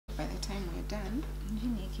done,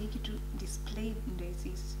 Njini kiki tu display ndio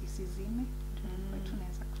isizime.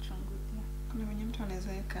 Tunaweza kuchungulia. kuna wenye mtu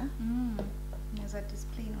anaweza weka. Unaweza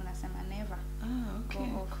display na unasema never. Okay,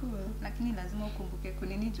 cool. Lakini lazima ukumbuke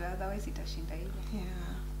kunini juu otherwise itashinda hivyo. Yeah.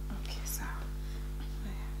 Okay, so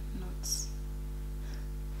notes.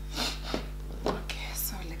 Okay,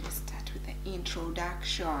 so let me start with the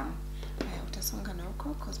introduction. Utasonga na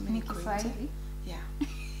huko cosmetic Kiswahili. Yeah.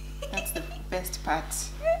 That's the best part.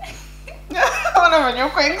 When you're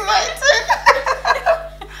quite excited.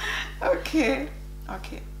 Okay.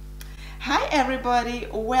 Hi everybody,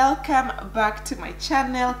 welcome back to my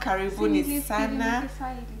channel. Karibuni sana.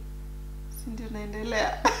 Sindio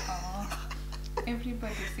naendelea.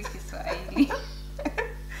 Everybody speaks Swahili.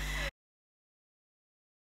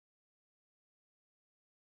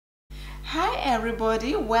 Hi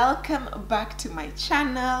everybody, welcome back to my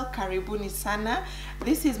channel. Karibuni sana.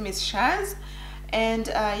 This is MissSharz, and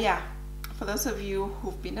yeah, for those of you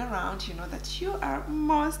who've been around, you know that you are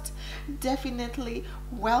most definitely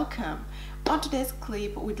welcome. On today's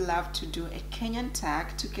clip, we'd love to do a Kenyan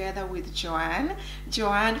tag together with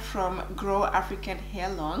Joanne from Grow African Hair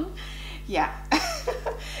Long. Yeah.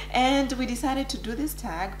 And we decided to do this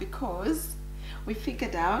tag because we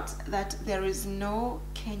figured out that there is no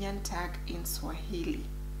Kenyan tag in Swahili.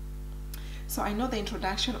 So I know the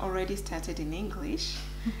introduction already started in English.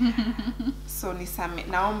 So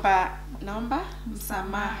naomba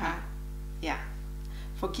msamaha. Yeah.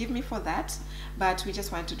 Forgive me for that, but we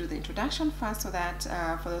just want to do the introduction first so that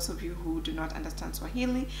for those of you who do not understand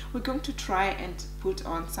Swahili, we're going to try and put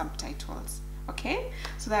on subtitles, okay?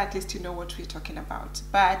 So that at least you know what we're talking about.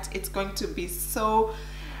 But it's going to be so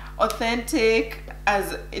authentic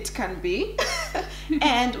as it can be.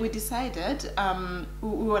 And we decided, we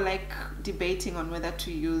were like debating on whether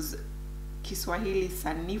to use Kiswahili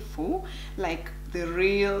Sanifu, like the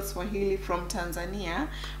real Swahili from Tanzania,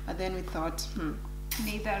 but then we thought,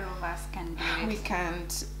 neither of us can do it. We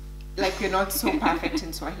can't, like we're not so perfect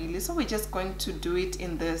in Swahili, so we're just going to do it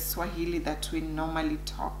in the Swahili that we normally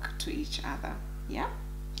talk to each other. Yeah?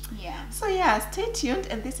 Yeah. So yeah, stay tuned,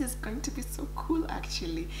 and this is going to be so cool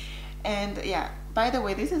actually. And yeah, by the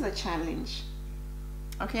way, this is a challenge.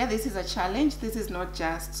 Okay, this is a challenge. This is not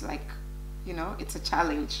just like, you know, it's a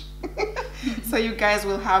challenge. So you guys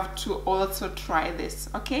will have to also try this,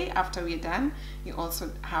 okay? After we're done, you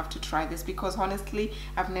also have to try this, because honestly,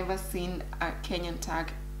 I've never seen a Kenyan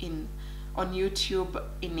tag on YouTube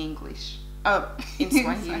in English. In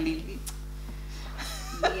Swahili.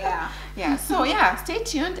 Yeah. Yeah, so yeah, stay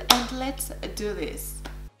tuned and let's do this.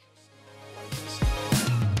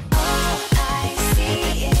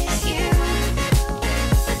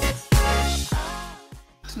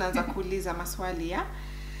 Tunaanza kuuliza maswali ya.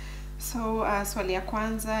 So swali ya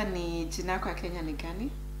kwanza ni jina yako ya Kenya ni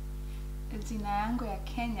gani? Jina yangu ya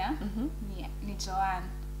Kenya ni Joanne.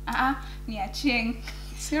 Ni Acheng.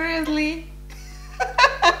 Seriously?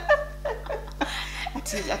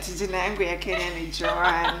 Ati jina yangu ya Kenya ni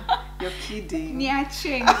Joanne. You're kidding. Ni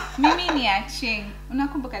Acheng. Mimi ni Acheng.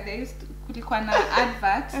 Unakumbuka kulikuwa na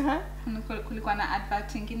advert. Kulikuwa na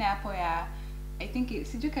advert ingine hapo ya, I think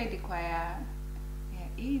sijuka ilikuwa ya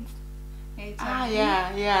AIDS.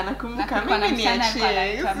 Yeah, nakumbuka. Mimi ni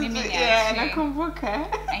Acheng. Yeah, nakumbuka.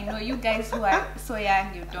 I know you guys who are so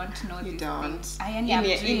young, you don't know this. You don't.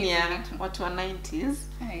 Watu wa 90s.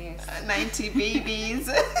 Yes. 90 babies.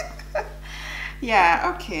 Yeah,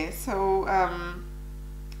 okay. So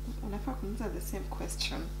unafaa kuniuliza the same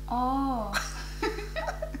question.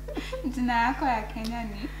 Jina yako ya Kenya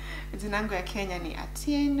ni? Jina yangu ya Kenya ni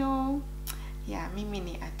Atieno. Yeah, mimi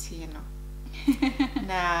ni Atieno.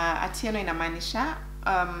 Na Atieno inamaanisha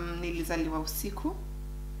nilizaliwa usiku.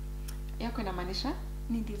 Yako inamaanisha?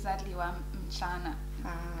 Nilizaliwa mchana.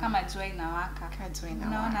 Kama jua inawaka.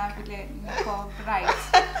 Unaona vile niko bright.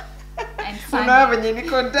 And sunny. Unaona venye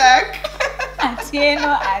niko dark.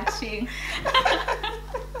 Atieno Acheng.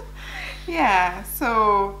 Yeah,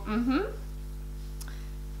 so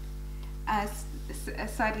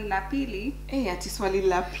swali la pili. Ati swali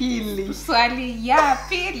la pili. Swali ya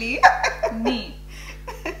pili ni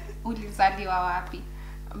ulizaliwa wapi?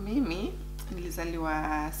 Mimi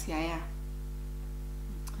nilizaliwa Siaya.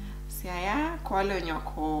 Siaya, kwa wale wenye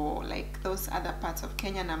wako like those other parts of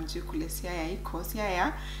Kenya na mjui kule Siaya iko.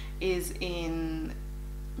 Siaya is in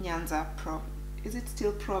Nyanza is it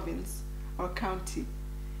still province or county?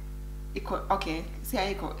 Okay,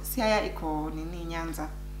 Siaya iko nini Nyanza.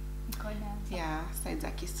 Iko Nyanza. Yeah, side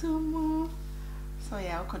za Kisumu. So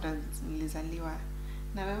yeah, huko ndo nilizaliwa.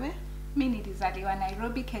 Na wewe? Mimi nilizaliwa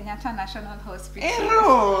Nairobi Kenyatta National Hospital.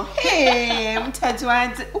 Ero, hey,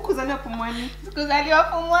 mtajuaje? Ukuzaliwa Pumwani? Sikuzaliwa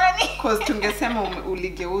Pumwani. Cause tungesema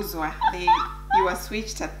uligeuzwa. You were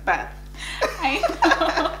switched at birth. I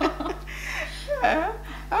know.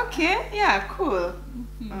 Okay, yeah, cool.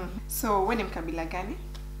 So, wewe ni mkabila gani?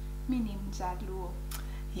 Mimi ni Mjaluo.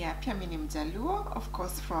 Yeah, pia mimi ni Mjaluo, of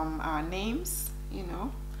course from our names, you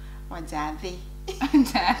know, Wajadhi.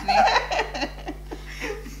 Wajadhi.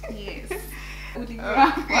 Yes.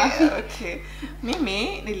 Okay.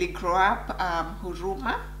 Mimi nili grow up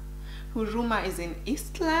Huruma. Huruma is in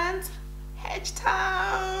Eastlands,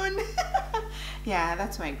 H-Town. Yeah,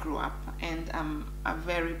 that's where I grew up, and I'm a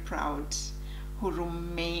very proud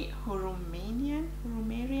Hurumarian.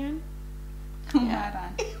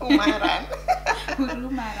 Humaran. Humaran.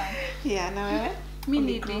 Hurumaran. Yeah, na wewe?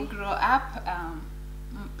 Mimi nili grow up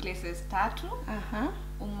places tatu.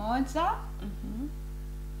 Umoja.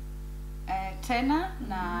 Tena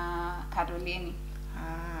na Karoleni.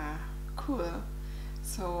 Cool.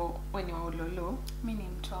 So when you were Ulolo? Mimi ni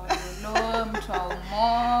mtu wa Ulolo, mtu wa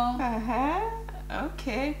Umo.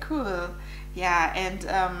 Okay, cool. Yeah, and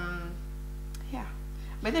yeah.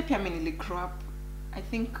 But then pia mimi nili grow up, I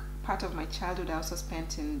think part of my childhood I also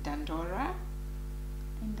spent in Dandora.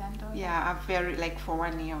 In Dandora? Yeah, like for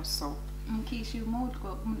 1 year or so. Mkiishi Umo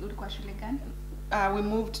ulikuwa shule gani? We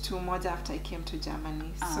moved to Umoja after I came to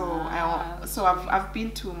Germany. So I've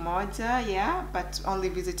been to Umoja, yeah, but only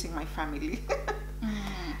visiting my family.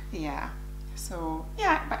 Yeah. So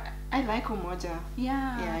yeah, but I like Umoja.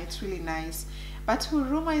 Yeah. Yeah, it's really nice. But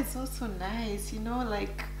Huruma is also nice, you know,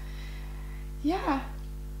 like, yeah,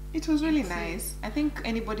 it was really nice. I think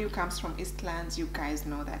anybody who comes from Eastlands, you guys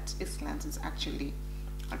know that Eastlands is actually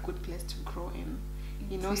a good place to grow in.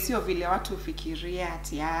 You know, sio vile watu fikiria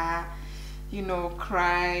ati you know,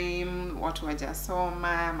 crime, watu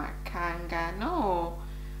wajasoma, makanga. No.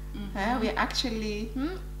 We're actually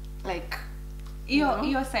like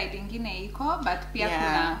hiyo side ingine iko, but pia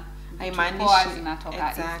kuna haimanishi zinatoka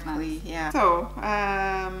exactly. Yeah. So,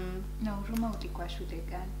 na Huruma ulikuwa shule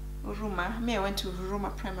gani? Huruma, I went to Huruma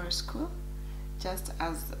Primary School, just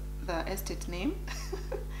as the estate name.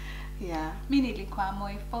 Yeah. Mimi nilikuwa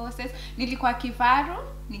Moi Forces. Nilikuwa Kifaru,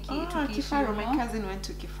 Kifaru, my cousin went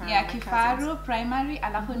to Kifaru. Yeah, Kifaru primary,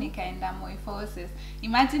 alafu nikaenda Moi Forces.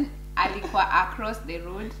 Imagine alikuwa across the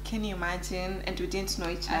road. Can you imagine? And we didn't know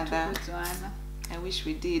each other. Joanne. I wish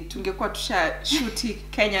we did. Tungekuwa tusha shoot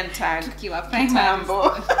Kenyan Tag. Tukiwa primary.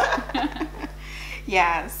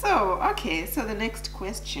 Yeah, so okay, so the next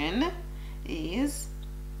question is,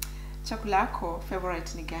 chakula yako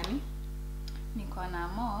favorite ni gani? Niko na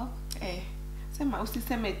mob. Sema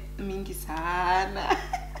usiseme mingi sana.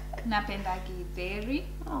 Napenda githeri.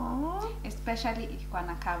 Especially ikiwa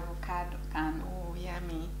na avocado kando. Oh,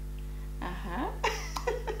 yummy.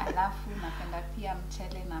 Alafu napenda pia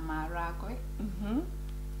mchele na maharagwe.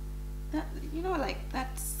 You know, like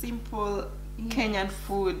that simple Kenyan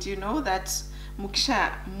food, you know, that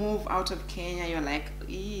mukisha move out of Kenya, you're like,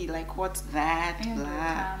 like what's that?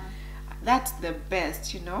 Blah. That's the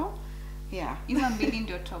best, you know. Yeah. Hizo mbili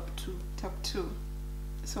ndio top 2. Top 2.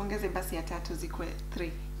 So ongeze basi ya tatu zikwe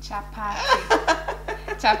 3.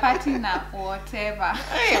 Chapati na whatever.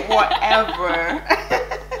 Whatever.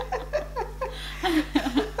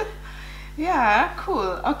 Yeah,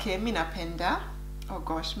 cool. Okay, mimi napenda. Oh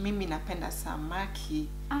gosh, mimi napenda samaki.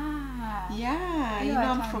 Yeah, you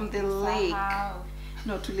know, I'm from the lake.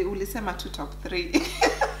 No, ulisema tu top 3.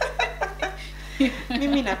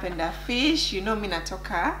 Mimi napenda fish, you know, mimi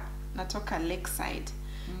natoka lakeside.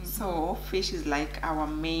 So fish is like our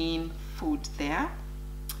main food there.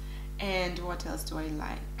 And what else do I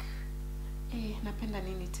like? Napenda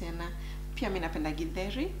nini tena? Pia mimi napenda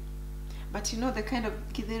githeri. But you know the kind of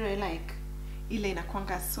githeri I like? Ile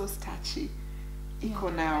inakuanga so starchy. Iko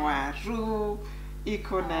na waru,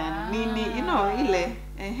 iko na nini, you know, ile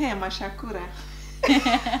mashakura.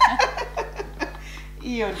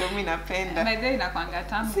 Hiyo ndo mimi napenda. Na ile inakuanga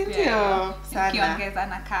tamu pia. Ndio, sana. Ukiongeza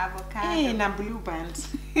na avocado. Na blue band.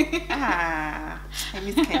 I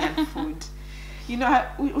miss Kenyan food. You know,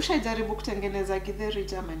 ushajaribu kutengeneza githeri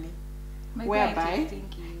Germany?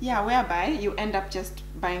 Whereby you end up just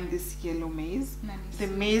buying this yellow maize. The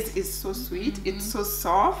maize is so sweet, it's so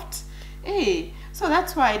soft. So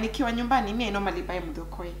that's why nikiwa nyumbani mimi I normally buy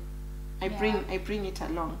mudhokoi. I bring it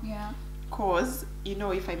along. Yeah. Cause you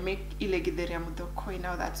know, if I make ile githeri ya mudhokoi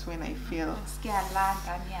now, that's when I feel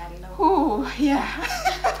yeah.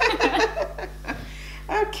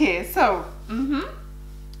 Okay, so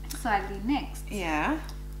Swahili next. Yeah.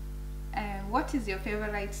 What is your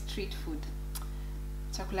favorite street food?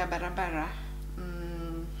 Chakula barabara.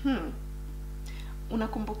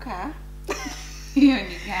 Unakumbuka? Hiyo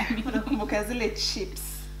ni gani? Unakumbuka zile chips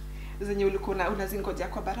zenye ulikuwa unazingoja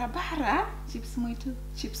kwa barabara?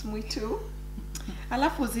 Chips mwitu.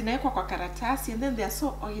 Alafu zinawekwa kwa karatasi and then they are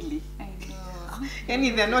so oily. I know.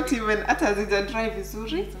 Yani they are not even hata hazija dry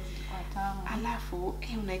vizuri. Alafu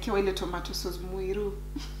unaekewa ile tomato sauce mwiru.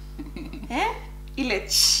 Ile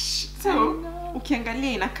so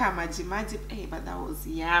ukiangalia inakaa maji but that was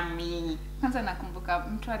yummy. Kwanza nakumbuka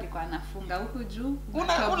mtu alikuwa anafunga huku juu,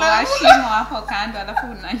 unatoboa shimo hapo kando alafu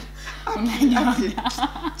unanyonya.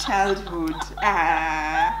 Childhood.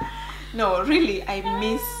 No, really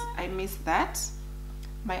I miss that.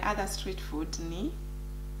 My other street food ni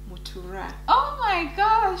mutura. Oh my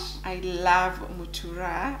gosh. I love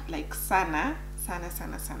mutura like sana.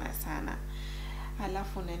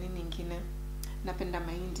 Alafu na nini nyingine? Napenda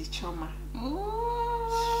mahindi choma.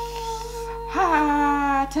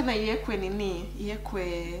 Tena iwekwe nini?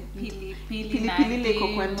 Iwekwe pilipili liko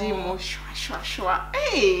kwa ndimu shwa.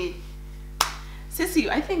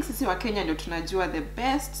 I think sisi wa Kenya ndio tunajua the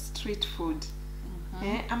best street food.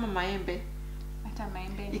 Ama maembe. Hata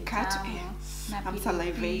maembe ni tamu. I'm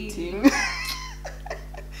salivating.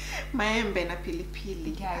 Maembe na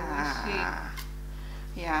pilipili.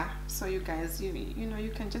 Yeah, so you guys, you know,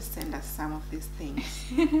 you can just send us some of these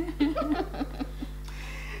things.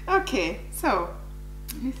 Okay, so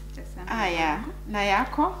na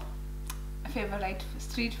yako favorite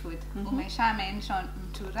street food? Umesha mention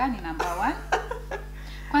mtura ni number 1.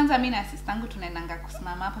 Kwanza mimi na sistangu tunaendanga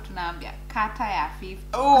kusimama hapo tunaambia kata ya 50.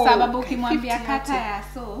 Kwa sababu ukimwambia kata ya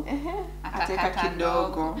atakata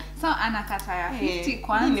kidogo. So anakata ya 50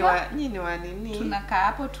 kwanza. Nyinyi wa nini? Tunakaa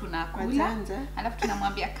hapo tunakula. Alafu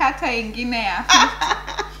tunamwambia kata ingine ya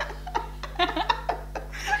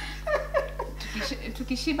 50.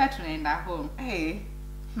 Tukishiba tunaenda home.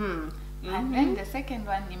 And then the second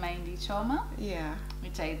one ni mahindi choma.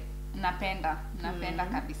 Which I napenda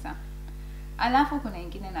kabisa. Alafu kuna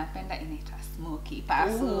ingine napenda inaitwa smoky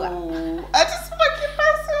pasua. Ati smoky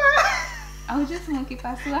pasua. Auje smoky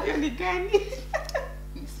pasua? Hiyo ni gani?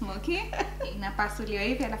 Smoky inapasuliwa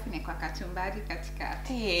hivi alafu inawekwa kachumbari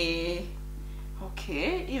katikati.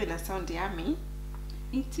 Okay, hiyo ina sound yummy.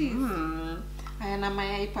 It is. Haya na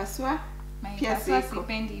mayai pasua? Mayai pasua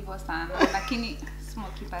sipendi hivyo sana, lakini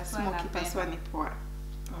smoky pasua ni poa.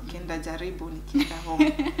 Okay, ndajaribu nikienda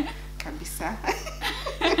home kabisa.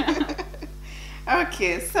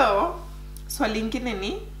 Okay, so swali lingine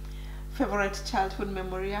ni favorite childhood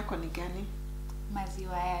memory yako ni gani?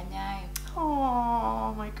 Maziwa ya Nyayo.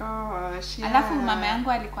 Oh my gosh. Alafu mama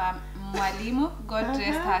yangu alikuwa mwalimu, God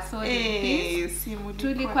rest her soul in peace.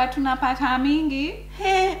 Tulikuwa tunapata mingi.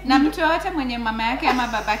 Na mtu yote mwenye mama yake ama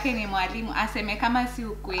babake ni mwalimu aseme kama si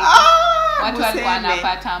ukweli. Watu walikuwa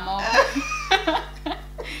wanapata moka.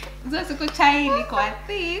 Hizo siku chai ilikuwa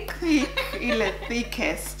thick. Ile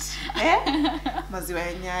thickest. Maziwa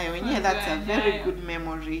ya Nyayo. Yeah, that's a very good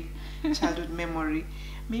memory. Childhood memory.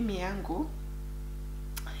 Mimi yangu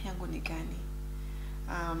ni gani?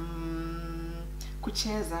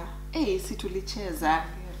 Kucheza. Si tulicheza.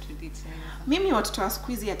 Mimi watoto wa siku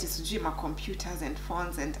hizi ati sijui ma computers and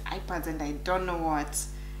phones and iPads and I don't know what.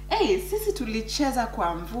 Sisi tulicheza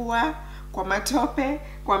kwa mvua, kwa matope,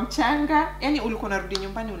 kwa mchanga. Yaani ulikuwa unarudi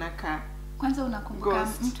nyumbani unakaa. Kwanza unakumbuka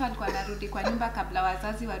mtu alikuwa anarudi kwa nyumba kabla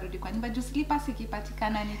wazazi warudi kwa nyumba. Juu slippers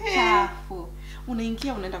ikipatikana ni chafu.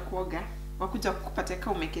 Unaingia unaenda kuoga. Wakuja kukupatia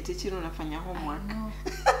umeketi chini unafanya homework.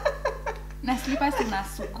 Na slippers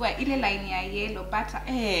unasugua ile line ya yellow butter.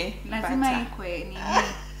 Lazima ikwe nini?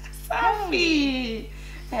 Safi.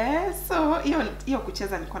 So hiyo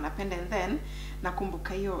kucheza nilikuwa napenda and then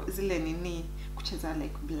nakumbuka hiyo zile nini kucheza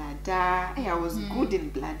like bladder. I was good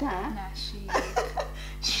in bladder. Na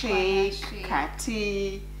shake,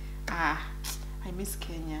 kati. I miss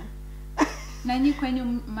Kenya. Na nyinyi kwenye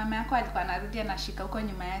mama yako alikuwa anarudi anashika huko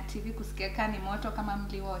nyuma ya TV kusikia kani moto kama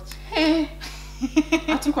mliwatch.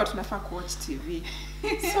 Hatukuwa tunafaa kuwatch TV.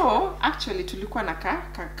 So actually tulikuwa na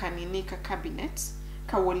kanini cabinet,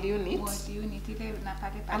 wall unit. Wall unit ile na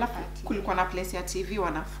pale. Alafu kulikuwa na place ya TV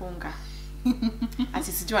wanafunga.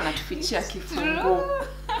 Ati sijui wanatufichia kifungu.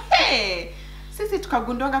 Sisi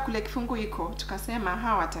tukagundonga kule kifungu iko, tukasema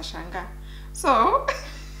hawa watashangaa. So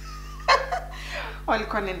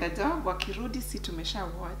walikuwa nenda job, wakirudi si tumesha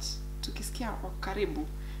watch. Tukisikia wako karibu,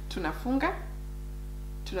 tunafunga,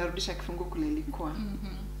 tunarudisha kifungu kule ilikuwa.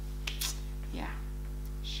 Yeah.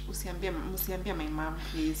 Usiambie my mom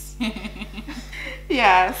please.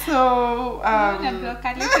 Yeah, so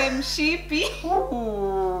kalete mshipi.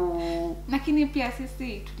 Lakini pia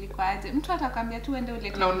sisi tulikuwa aje? Mtu atakwambia tu uende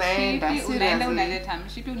ulete mshipi, unaenda unaleta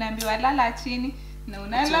mshipi, unaambiwa lala chini. na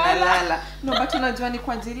unalala. No, but unajua ni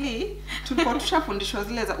kwa ajili tulikuwa tushafundishwa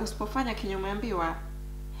zile za usipofanya kinyomeambiwa.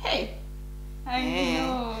 Hey, I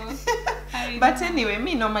know. But anyway,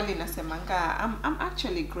 me normally nasemanga I'm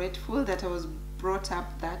actually grateful that I was brought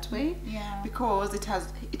up that way, because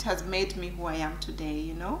it has made me who I am today,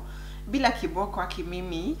 you know. Bila kiboko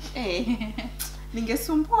akimimi,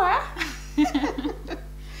 ningesumbua.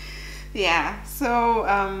 Yeah, so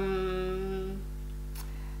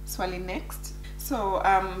swali next. So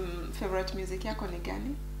favorite music yako ni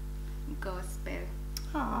gani? Gospel.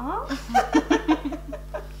 Aww.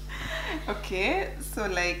 Okay, so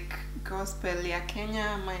like gospel ya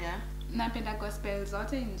Kenya ama ya? Napenda gospel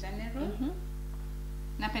zote in general.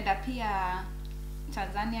 Napenda pia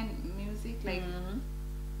Tanzanian music, like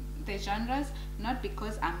the genres, not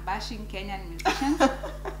because I'm bashing Kenyan musicians,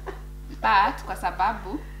 but kwa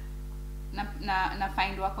sababu na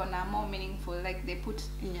find wako na more meaningful, like they put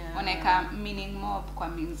waneka meaning more kwa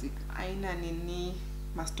music. Aina nini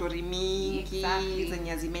mastori mingi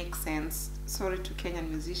zenye zi make sense. Sorry to Kenyan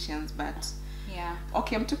musicians, but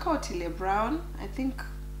okay, mtuka Otile Brown, I think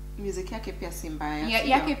music yake pia si mbaya.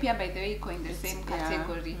 Yake pia by the way iko in the same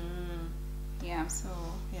category. So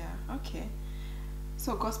okay.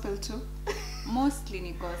 So gospel too? Mostly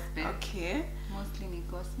ni gospel. Okay. Mostly ni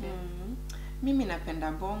gospel. Mimi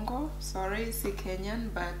napenda bongo. Sorry, si Kenyan,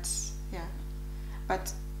 but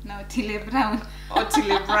but na Otile Brown.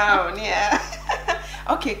 Otile Brown,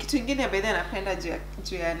 Okay, kitu ingine by then napenda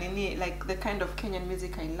juu ya nini, like the kind of Kenyan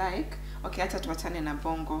music I like. Okay, hata tuachane na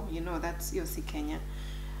bongo, you know, that's yo si Kenya.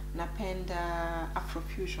 Napenda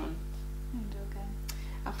Afrofusion.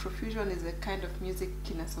 Afrofusion is the kind of music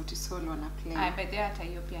kina Sauti Sol wana play. I bet hata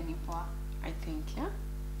hiyo pia ni poa. I think,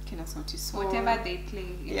 kina Sauti Sol. Whatever they play,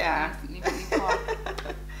 ni poa.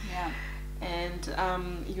 And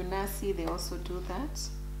Unasi, they also do that.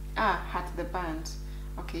 Hat the band.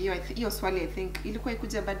 Okay, hiyo swali I think ilikuwa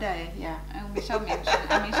ikuja baadaye. Amesha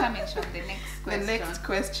mention the next question. The next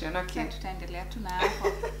question, okay. Tutaendelea tu na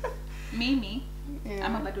hapo. Mimi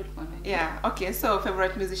ama bado ulikuwa okay, so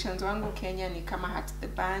favorite musicians wangu Kenya ni kama Hat the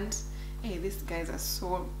band. Hey, these guys are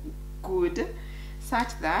so good.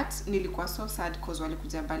 Such that nilikuwa so sad cause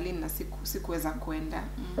walikuja Berlin na sikuweza kwenda.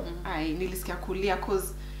 Nilisikia kulia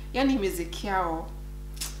cause yani music yao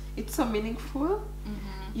it's so meaningful.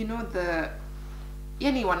 You know,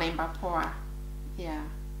 yani wanaimba poa.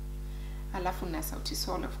 Alafu na Sauti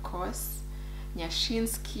Sol, of course.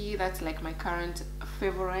 Nyashinski, that's like my current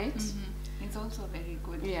favorite. He's also very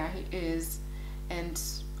good. Yeah, he is. And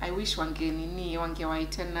I wish wangewahi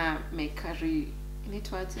tena make a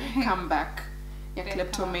comeback ya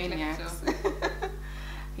Kleptomaniacs.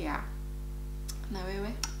 Na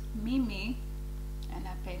wewe? Mimi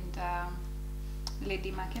anapenda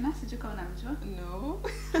Lady Makena, sijui kama unamjua? No.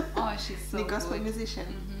 Oh, she's so good. Ni gospel musician.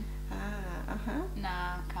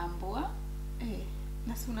 Na Kambua.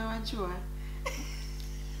 Na si unawajua?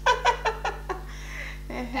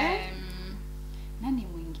 Nani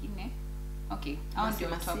mwingine? Okay, Masi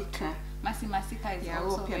Masika. Masi Masika is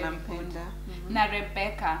also very good. Na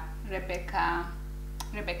Rebecca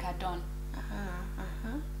Dawn.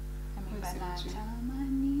 Amebana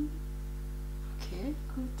tamani. Okay.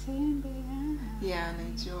 Kutembea.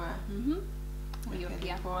 Najua.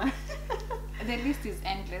 The list is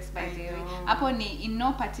endless, by the way. Hapo ni in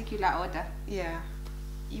no particular order.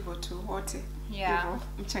 Hivyo tu wote. Hivyo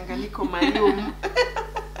mchanganyiko maalum.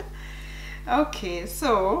 Okay,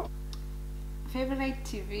 so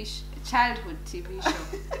favorite childhood TV show.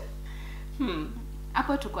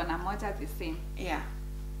 Hapo tuko na moja the same.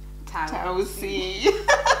 Tausi.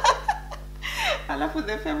 Alafu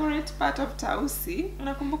the favorite part of Tausi,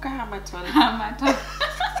 unakumbuka Hamaton?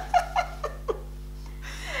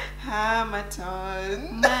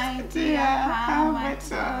 Hamaton. My dear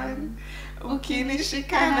Hamaton.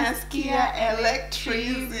 Ukinishika nasikia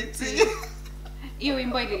electricity. Hiyo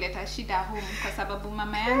wimbo ilileta shida home kwa sababu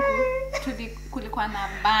mama yangu kulikuwa na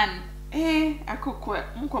ban. Akukua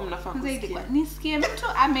mko mnafaa kusikia. Nisikie mtu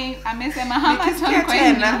amesema Hamaton kwa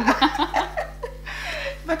tena.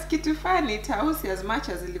 But kitu funny, Tausi as much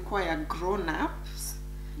as ilikuwa ya grown ups,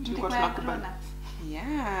 tulikuwa tunakubali.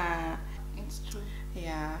 It's true.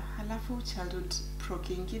 Halafu childhood pro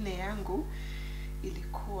kingine yangu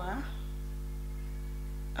ilikuwa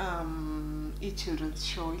children's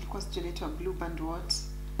show, ilikuwa inaitwa Blue Band what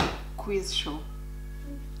quiz show.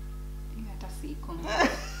 Hata siko.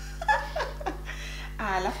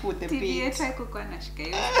 Alafu the beat. TV yetu kwa na shika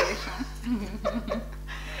hiyo station.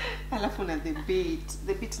 Alafu na the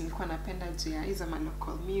beat nilikuwa napenda juu ya hizo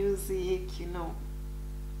local music, you know.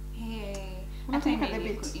 Unakumbuka the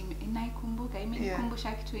beat? Inaikumbuka,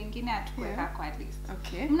 imenikumbusha kitu kingine hatukuweka kwa list.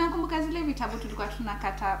 Okay. Mnakumbuka zile vitabu tulikuwa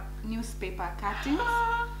tunakata newspaper cuttings?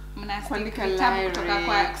 Kuandika vitabu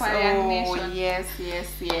kutoka kwa Young Nation. Yes.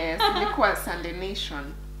 Ilikuwa Sunday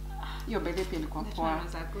Nation. Hiyo bebe pia ilikuwa poa.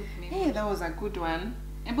 Hey, that was a good one.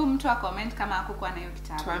 Hebu mtu wa comment kama hakukuwa na hiyo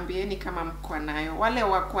kitabu. Tuambieni kama mko nayo. Wale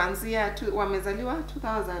wa kuanzia wamezaliwa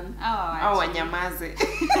 2000 au wanyamaze.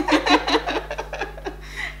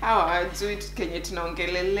 Hawajui Kenya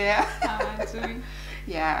tunaongelelea. Hawajui.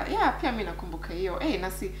 Yeah, pia mimi nakumbuka hiyo.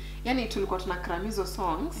 Nasi yani tulikuwa tunakramizo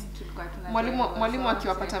songs. Mwalimu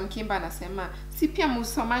akiwapata mkimba anasema, "Si pia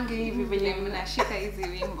musomange hivi vile mnashika hizi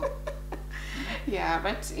wimbo." Yeah,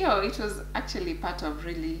 but it was actually part of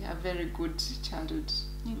really a very good childhood.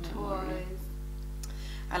 It was.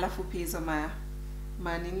 Alafu pia hizo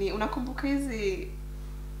manini, unakumbuka hizi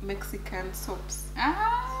Mexican soaps?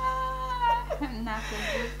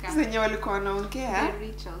 Nakumbuka. Zenye walikuwa wanaongea. The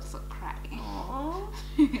rich also cry.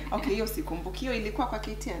 Okay, hiyo sikumbuki. Hiyo ilikuwa kwa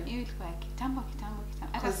KTN. Hiyo ilikuwa kitambo.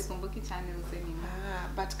 Hata sikumbuki channels anymore.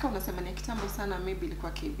 But kama unasema ni kitambo sana, maybe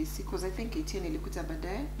ilikuwa KBC because I think KTN ilikuja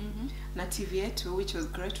baadaye. Na TV yetu which was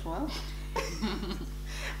Great Wall.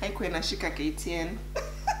 Haikuwa inashika KTN.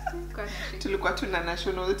 Tulikuwa tuna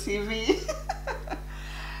national TV.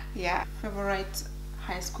 Yeah, favorite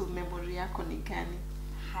high school memory yako ni gani?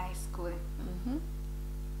 High school.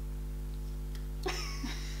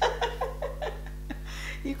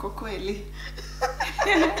 Iko kweli.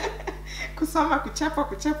 Kusoma,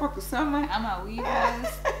 kuchapa, kusoma. Ama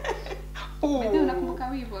weevils. Ndio unakumbuka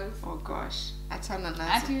weevils? Oh gosh. Achana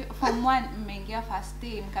nazo. Ati form 1 mmeingia first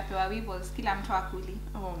day mkapewa weevils kila mtu akuli.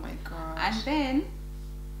 Oh my gosh. And then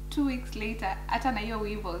 2 weeks later hata na hiyo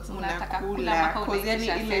weevils unataka kula mpaka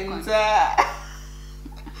unaisha second.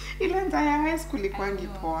 Ile nza ya high school ilikuwa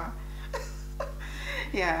poa.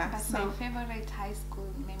 Yeah. But my favorite high school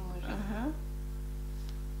memory.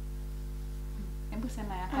 Hebu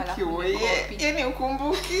sema yako alafu yani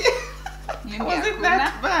ukumbuki. Wasn't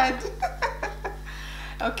that bad?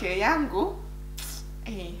 Okay, yangu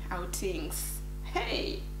outings.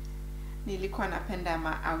 Nilikuwa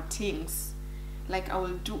napenda outings. Like I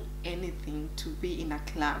will do anything to be in a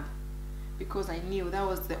club because I knew that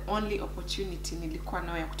was the only opportunity nilikuwa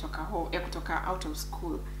nayo ya kutoka out of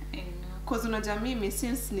school. Because unajua mimi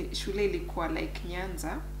since shule ilikuwa like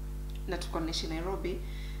Nyanza na tuko naishi Nairobi,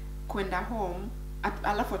 kwenda home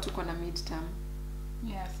alafu tuko na midterm.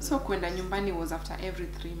 So kwenda nyumbani was after every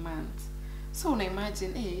 3 months. So una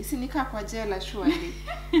imagine si nikaa kwa jela surely.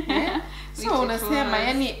 So unasema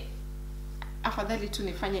yani afadhali tu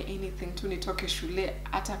nifanye anything tu nitoke shule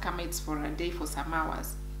hata kama it's for a day for some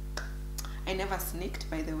hours. I never sneaked,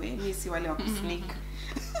 by the way. Mimi si wale wa kusneak.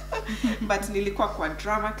 But nilikuwa kwa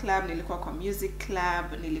drama club, nilikuwa kwa music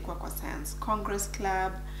club, nilikuwa kwa science congress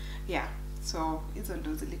club. Yeah, so hizo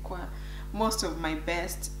ndo zilikuwa most of my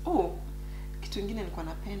best. Kitu kingine nilikuwa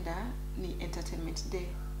napenda ni entertainment day.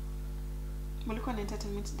 Mlikuwa na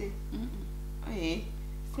entertainment day?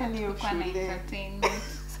 Si alikuwa na entertainment.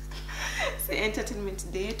 So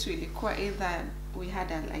entertainment day yetu ilikuwa either we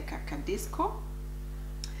had like a disco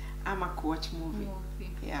ama watch movie.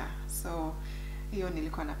 Yeah, so hiyo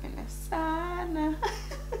nilikuwa napenda sana.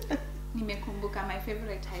 Nimekumbuka my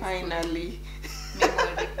favorite high school finally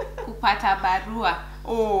memory, kupata barua.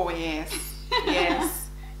 Yes.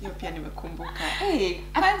 Hiyo pia nimekumbuka.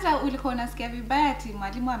 Kwanza ulikuwa unasikia vibaya ati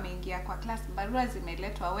mwalimu ameingia kwa class, barua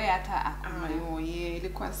zimeletwa, wewe hata hakuna.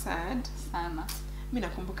 Ilikuwa sad sana. Mimi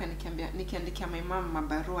nakumbuka nikiandikia my mom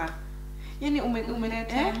mabarua. Yaani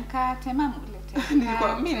umeleta mkate, mama ulete.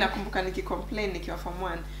 Nilikuwa mimi nakumbuka nikicomplain nikiwa form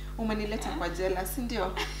 1, umenileta kwa jela, si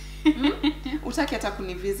ndio? Utaki hata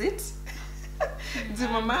kunivisit?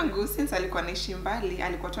 Mamangu since alikuwa anaishi mbali,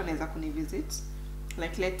 alikuwa tu anaweza kunivisit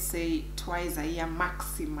like let's say twice a year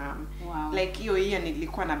maximum. Wow. Like hiyo year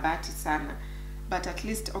nilikuwa na bahati sana. But at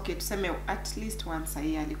least tuseme at least once a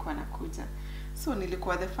year alikuwa anakuja. So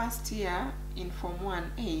nilikuwa the first year in form 1.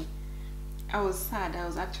 I was sad. I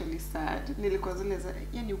was actually sad. Nilikuwa zile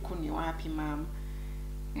yani huko ni wapi mama?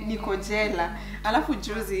 Niko jela. Alafu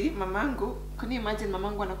juzi mamangu, can you imagine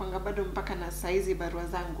mamangu anakuanga bado mpaka na saizi barua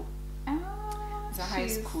zangu za high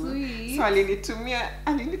school. Sweet. So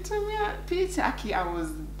alinitumia picha aki I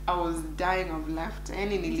was dying of laughter.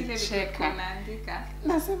 Yani nilicheka.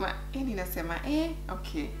 Nasema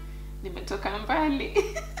okay. Nimetoka mbali.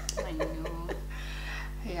 I know.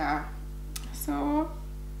 Yeah. So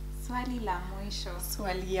swali ya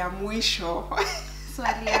mwisho.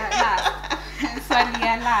 Swali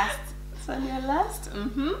ya last.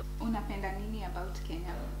 Unapenda nini about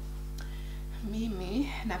Kenya?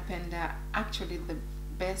 Mimi napenda actually the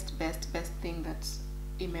best thing that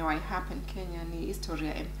imewahi happen Kenya ni history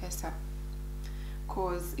ya M-Pesa,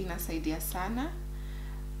 cause inasaidia sana.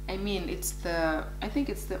 I mean, I think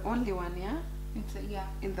it's the only one, yeah?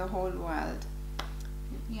 In the whole world.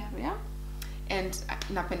 Yeah. And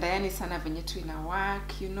napenda yani sana venye tu ina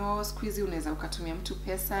work, you know, squeezy unaweza ukatumia mtu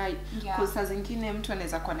pesa, cause saa zingine mtu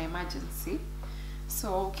anaweza kuwa na emergency.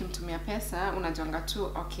 So ukimtumia pesa unajonga tu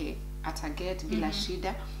okay, ataget bila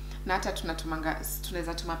shida, na hata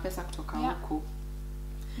tunaweza tuma pesa kutoka huku.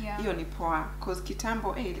 Hiyo ni poa, cause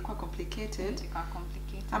kitambo ilikuwa complicated.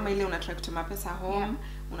 Ama ile unataka kutuma pesa home,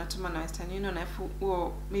 unatuma na Western Union, na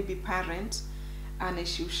huo maybe parent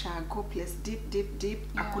anaishi ushago place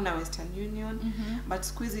deep, hakuna Western Union. But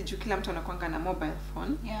squeezy juu kila mtu anakuanga na mobile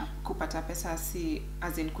phone, kupata pesa si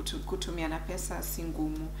as in kutumia na pesa si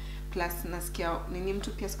ngumu. Plus nasikia nini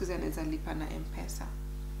mtu pia squeezy anaweza lipa na M-Pesa.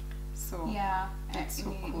 So that's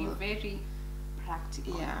so cool. Very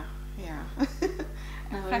practical. Yeah.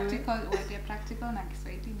 Practical na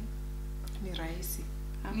Kiswahili ni rahisi.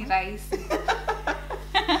 Ni rahisi.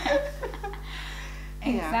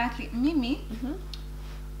 Exactly. Mimi,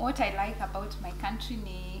 what I like about my country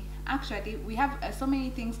ni actually we have so many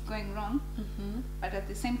things going wrong, but at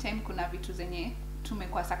the same time kuna vitu zenye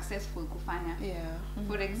tumekuwa successful kufanya.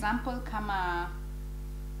 For example, kama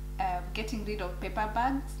getting rid of paper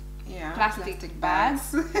bags, plastic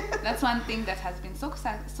bags. That's one thing that has been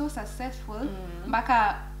so successful.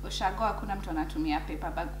 Mpaka ushago hakuna mtu anatumia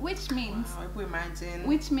paper bag, which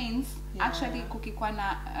means actually kukikuwa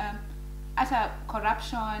na ata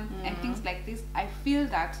corruption and things like this. I feel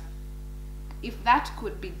that if that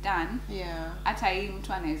could be done, hata hii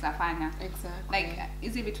mtu anaweza fanya. Like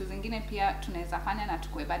hizi vitu zingine pia tunaweza fanya na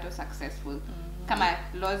tukue bado successful. Kama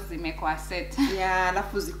laws zimekuwa set.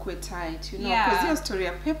 Alafu zikuwe tight, you know, because your story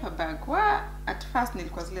of paper bag, at first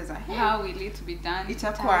nilikuwa zile za how will it be done?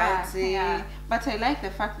 Itakuwa aje? But I like the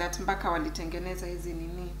fact that mpaka walitengeneza hizi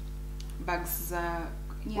nini bags za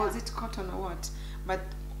was it cotton or what? But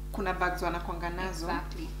kuna bags wanakuanga nazo.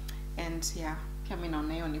 Exactly. And pia mimi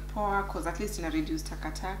naona hiyo ni poa, because at least ina reduce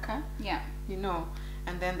takataka. You know,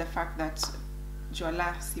 and then the fact that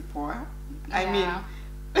jola si poa. I mean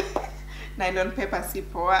nylon paper si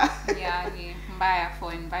poa. Ni mbaya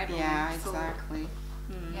for environment. Exactly.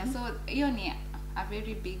 So hiyo ni a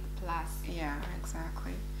very big plus.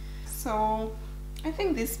 Exactly. So I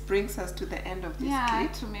think this brings us to the end of this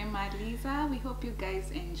clip. Tumemaliza. We hope you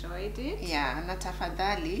guys enjoyed it. Na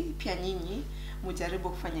tafadhali pia nyinyi mujaribu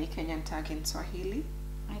kufanya Kenyan Tag in Swahili.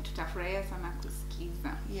 Tutafurahia sana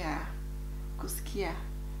kusikiza. Kusikia.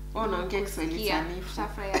 Unaongea Kiswahili sanifu.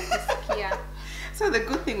 Tutafurahia kusikia. So the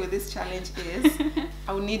good thing with this challenge is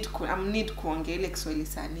I need kuongea ile Kiswahili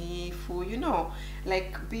sanifu, you know,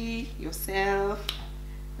 like be yourself.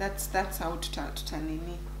 That's how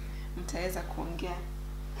tutanini mtaweza kuongea.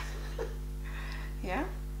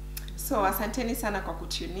 So asanteni sana kwa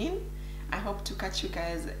kutune in. I hope to catch you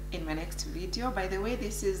guys in my next video. By the way,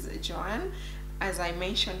 this is Joanne. As I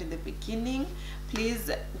mentioned in the beginning,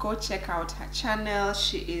 please go check out her channel.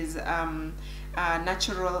 She is a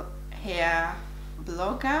natural hair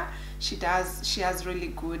blogger. She has really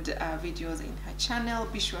good videos in her channel.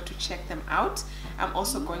 Be sure to check them out. I'm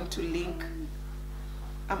also going to link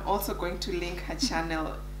her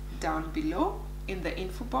channel down below in the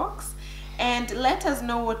info box. And let us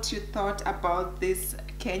know what you thought about this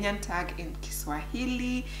Kenyan Tag in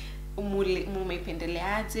Kiswahili.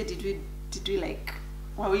 Mumependeleaje? Did we like,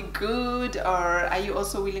 were we good, or are you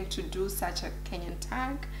also willing to do such a Kenyan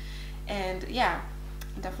Tag? And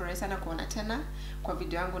nitafurahi sana kuona tena kwa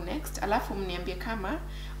video yangu next. Alafu mniambie kama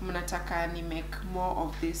mnataka ni make more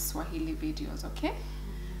of these Swahili videos, okay?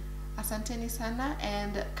 Asanteni sana,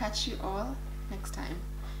 and catch you all next time.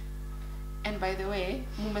 And by the way,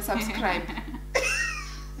 subscribe.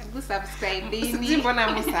 Subscribe.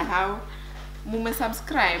 Mbona msahau?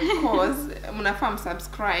 Subscribe, cause mnafaa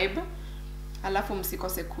subscribe. Alafu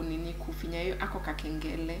msikose kufinya hiyo ako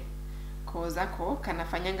kakengele, cause ako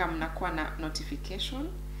kanafanyanga mnakuwa na notification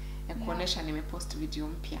ya kuonesha nimepost video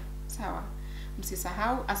mpya. Sawa?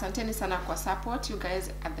 Msisahau. Asanteni sana kwa support. You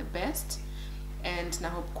guys are the best. And na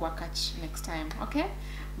hope kuwa catch next time. Okay?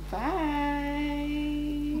 Bye.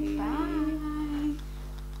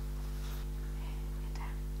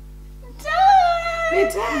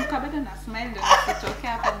 Kabada na smile ndio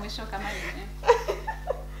nisitokea hapo mwisho kama nini.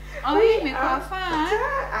 Imekuwa fun.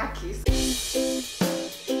 Akis.